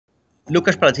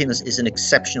Lukáš Palatinus is an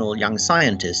exceptional young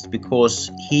scientist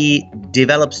because he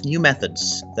develops new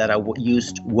methods that are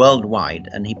used worldwide,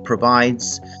 and he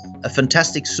provides a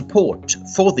fantastic support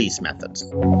for these methods.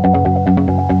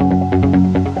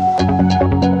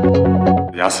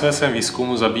 Já se ve svém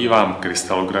výzkumu zabývám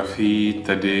krystalografií,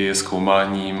 tedy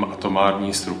zkoumáním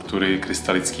atomární struktury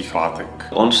krystalických látek.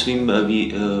 On svým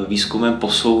výzkumem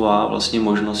posouvá vlastně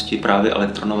možnosti právě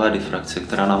elektronové difrakce,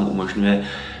 která nám umožňuje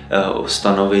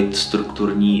stanovit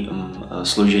strukturní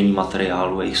složení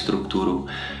materiálu, jejich strukturu,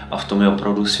 a v tom je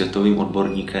opravdu světovým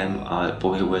odborníkem a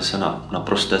pohybuje se na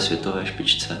naprosté světové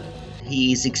špičce.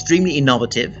 He is extremely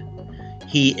innovative.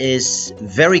 He is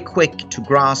very quick to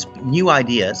grasp new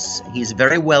ideas. He is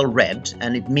very well read,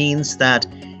 and it means that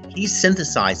he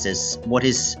synthesizes what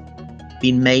is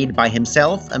been made by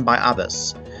himself and by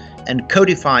others and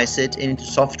codifies it into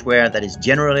software that is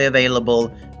generally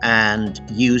available and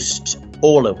used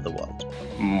all over the world.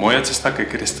 Moje cesta ke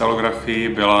krystalografii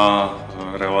byla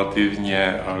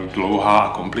relativně dlouhá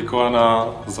a komplikovaná.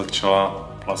 Začala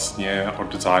vlastně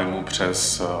od zájmu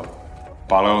přes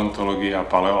paleontologii a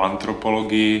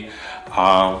paleoantropologii,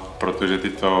 a protože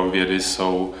tyto vědy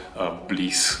jsou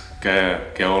blízké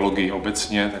geologii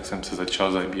obecně, tak jsem se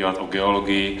začal zabývat o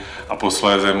geologii a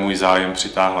posléze můj zájem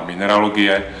přitáhla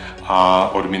mineralogie, a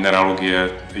od mineralogie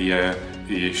je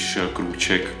již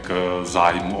krůček k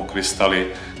zájmu o krystaly,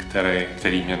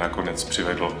 který mě nakonec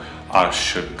přivedl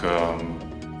až k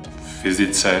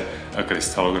fyzice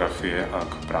krystalografie a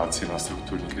k práci na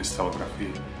strukturní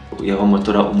krystalografii. Jeho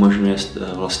metoda umožňuje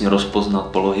vlastně rozpoznat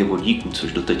polohy vodíku,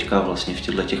 což doteďka vlastně v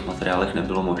těchto materiálech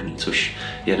nebylo možné, což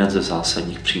je jeden ze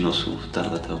zásadních přínosů v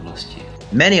této oblasti.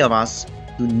 Many of us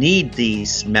who need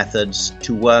these methods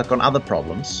to work on other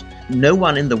problems, no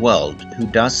one in the world who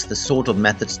does the sort of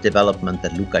methods development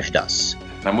that Lukáš does.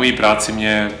 Na mojí práci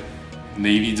mě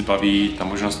nejvíc baví ta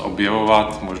možnost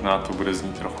objevovat, možná to bude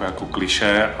znít trochu jako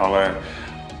klišé, ale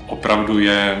opravdu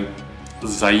je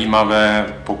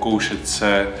zajímavé pokoušet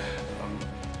se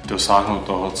dosáhnout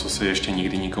toho, co se ještě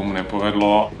nikdy nikomu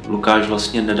nepovedlo. Lukáš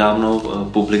vlastně nedávno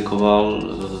publikoval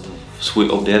svůj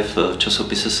objev v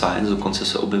časopise Science, dokonce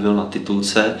se objevil na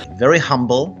titulce. Very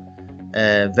humble,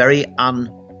 very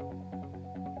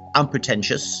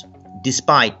unpretentious,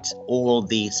 despite all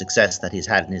the success that he's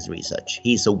had in his research.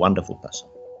 He's a wonderful person.